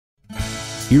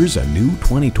Here's a new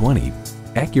 2020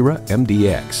 Acura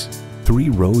MDX. 3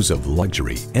 rows of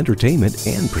luxury, entertainment,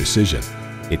 and precision.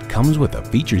 It comes with the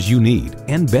features you need,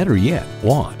 and better yet,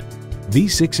 want.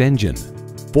 V6 engine,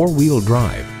 4-wheel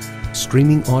drive,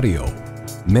 streaming audio,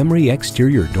 memory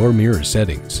exterior door mirror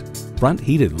settings, front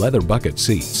heated leather bucket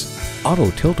seats,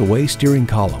 auto tilt-away steering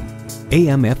column,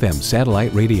 AM/FM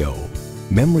satellite radio,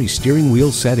 memory steering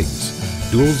wheel settings,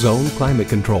 dual zone climate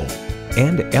control,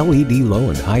 and LED low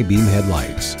and high beam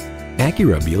headlights.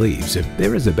 Acura believes if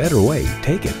there is a better way,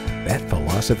 take it. That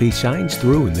philosophy shines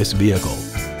through in this vehicle.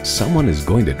 Someone is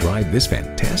going to drive this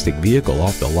fantastic vehicle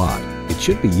off the lot. It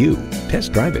should be you.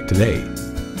 Test drive it today.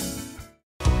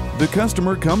 The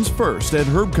customer comes first at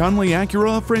Herb Conley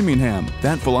Acura of Framingham.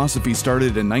 That philosophy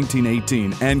started in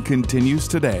 1918 and continues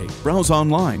today. Browse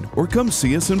online or come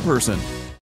see us in person.